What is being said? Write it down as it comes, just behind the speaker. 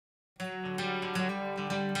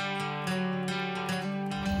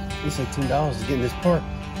It's like $10 to get in this park.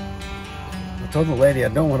 I told the lady I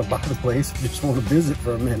don't want to buy the place, I just want to visit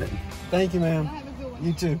for a minute. Thank you, ma'am.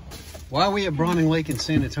 You too. Why are we at Brawning Lake in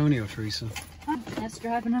San Antonio, Teresa? That's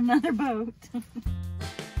driving another boat.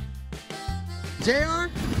 JR?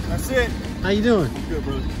 That's it. How you doing? Good,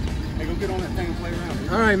 brother. Hey, go get on that thing and play around.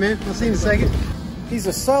 All right, man. I'll see you in a second. He's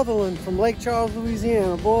a Sutherland from Lake Charles,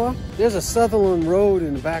 Louisiana, boy. There's a Sutherland Road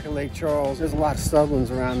in the back of Lake Charles. There's a lot of Sutherlands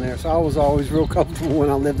around there, so I was always real comfortable when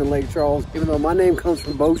I lived in Lake Charles, even though my name comes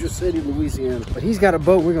from Bossier City, Louisiana. But he's got a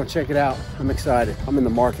boat. We're gonna check it out. I'm excited. I'm in the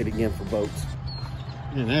market again for boats.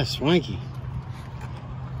 Man, that's swanky.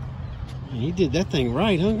 Man, he did that thing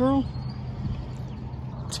right, huh, girl?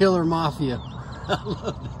 Tiller Mafia. I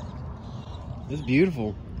love that. That's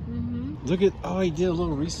beautiful. Look at, oh, he did a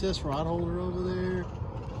little recess rod holder over there.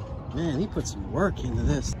 Man, he put some work into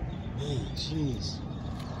this. Man, jeez.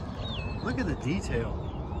 Look at the detail.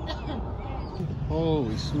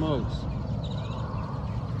 Holy smokes.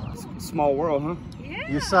 Small world, huh? Yeah.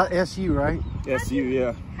 You saw SU, right? SU,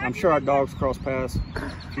 yeah. I'm sure our dogs cross paths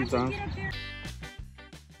a few times.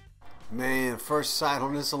 Man, first sight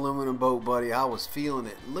on this aluminum boat, buddy, I was feeling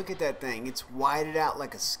it. Look at that thing. It's whited out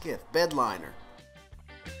like a skiff. Bed liner.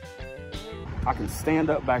 I can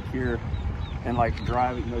stand up back here and like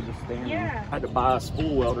drive it, you know, just standing. Yeah. I had to buy a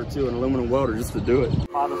spool welder too, an aluminum welder just to do it.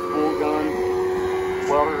 Buy the spool gun,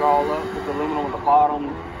 weld it all up, put the aluminum on the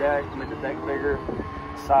bottom, deck, make the deck bigger,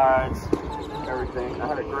 sides, everything. I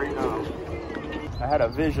had a great, I had a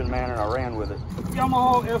vision, man, and I ran with it.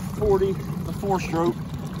 Yamaha F40, the 4-stroke,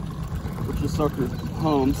 which this sucker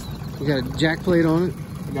hums. You got a jack plate on it?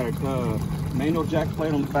 I got a manual jack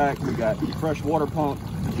plate on the back. We got fresh water pump.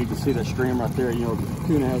 As you can see that stream right there, you know, the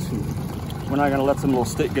tuna has some, we're not gonna let some little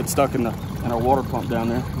stick get stuck in our water pump down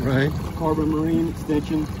there. Right. Carbon marine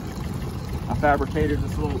extension. I fabricated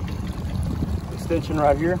this little extension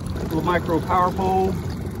right here. Little micro power pole.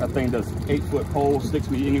 That thing does 8-foot pole, sticks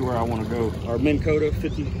me anywhere I want to go. Our Minn Kota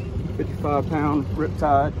 55 pound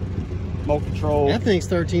riptide, remote control. That thing's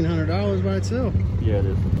 $1,300 by itself. Yeah, it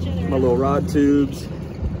is. My little rod tubes.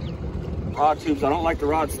 I don't like the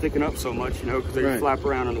rod sticking up so much, you know, because they flap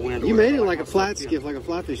around in the wind. You made it like a flat skiff, like a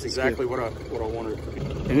flatfish skiff. Exactly what I wanted.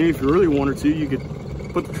 And then if you really wanted to, you could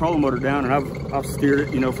put the trolling motor down, and I've steered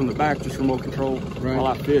it, you know, from the back, just remote control while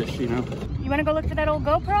I fish, you know. You want to go look for that old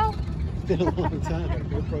GoPro? It's been a long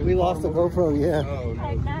time. We lost the GoPro, yeah. Oh, no.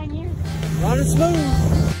 Like 9 years. Running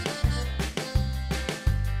smooth.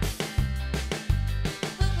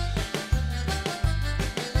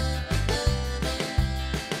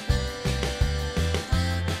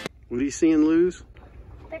 What are you seeing, Luz?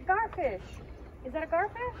 That garfish. Is that a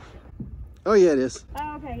garfish? Oh, yeah, it is.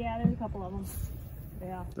 Oh, okay, yeah, there's a couple of them.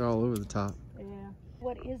 Yeah. They're all over the top. Yeah.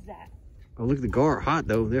 What is that? Oh, look at the gar. Hot,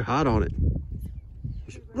 though. They're hot on it.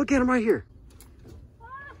 Look at them right here.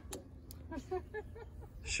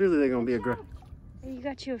 Surely they're going to be a great. You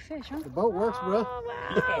got you a fish, huh? The boat works, bro.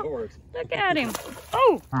 Oh, Yeah, wow. it works. Look at him.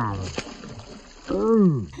 Oh!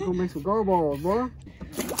 Ooh, gonna make some gar balls, bro.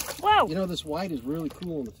 Whoa! You know, this white is really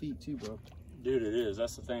cool on the feet, too, bro. Dude, it is.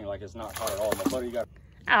 That's the thing. Like, it's not hot at all. My buddy got...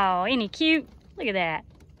 Oh, ain't he cute? Look at that.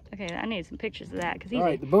 Okay, I need some pictures of that because he's. All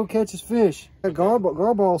right, the boat catches fish. Got gar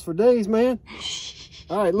balls for days, man.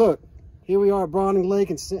 All right, look. Here we are at Brawning Lake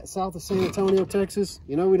in south of San Antonio, Texas.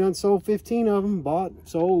 You know, we done sold 15 of them, bought,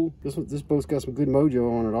 sold. This boat's got some good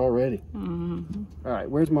mojo on it already. Mm-hmm. All right,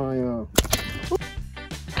 where's my...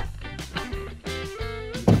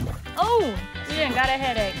 Oh, you didn't got a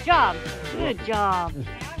headache. Job. Good job.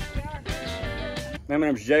 Man, my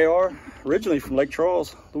name's JR. Originally from Lake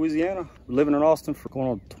Charles, Louisiana. Living in Austin for going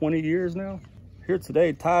on 20 years now. Here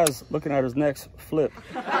today, Ty's looking at his next flip.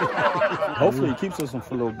 Hopefully he keeps this one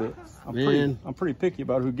for a little bit. I'm pretty picky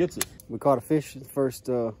about who gets it. We caught a fish the first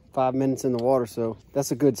 5 minutes in the water, so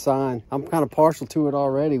that's a good sign. I'm kind of partial to it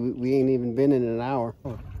already. We ain't even been in an hour.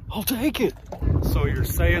 I'll take it. So you're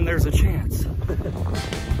saying there's a chance?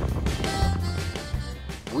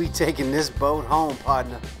 We taking this boat home,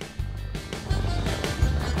 partner.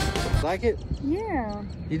 Like it? Yeah.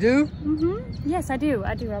 You do? Mm-hmm. Yes, I do.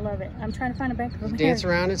 I do. I love it. I'm trying to find a bank over Dance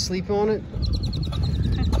around it, sleep on it.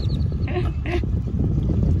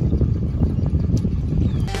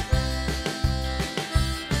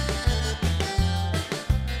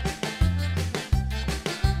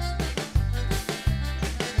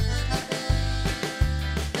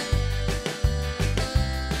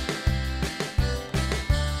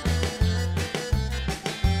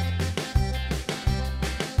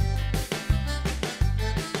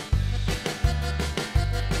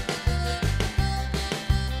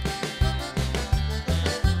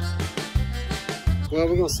 Well,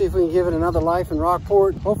 we're gonna see if we can give it another life in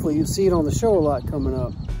Rockport. Hopefully you'll see it on the show a lot coming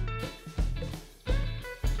up.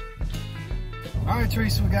 All right,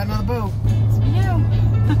 Teresa, we got another boat. Yes, we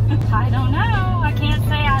do. I don't know. I can't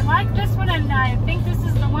say I like this one and I think this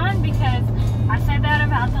is the one because I said that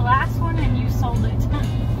about the last one and you sold it.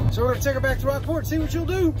 So we're gonna take her back to Rockport, see what you'll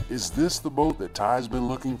do. Is this the boat that Ty's been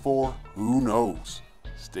looking for? Who knows?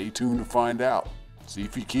 Stay tuned to find out. See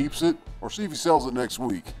if he keeps it or see if he sells it next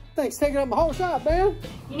week. Thanks, taking up my whole shop, man.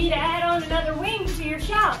 You need to add on another wing to your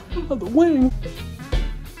shop. The wing.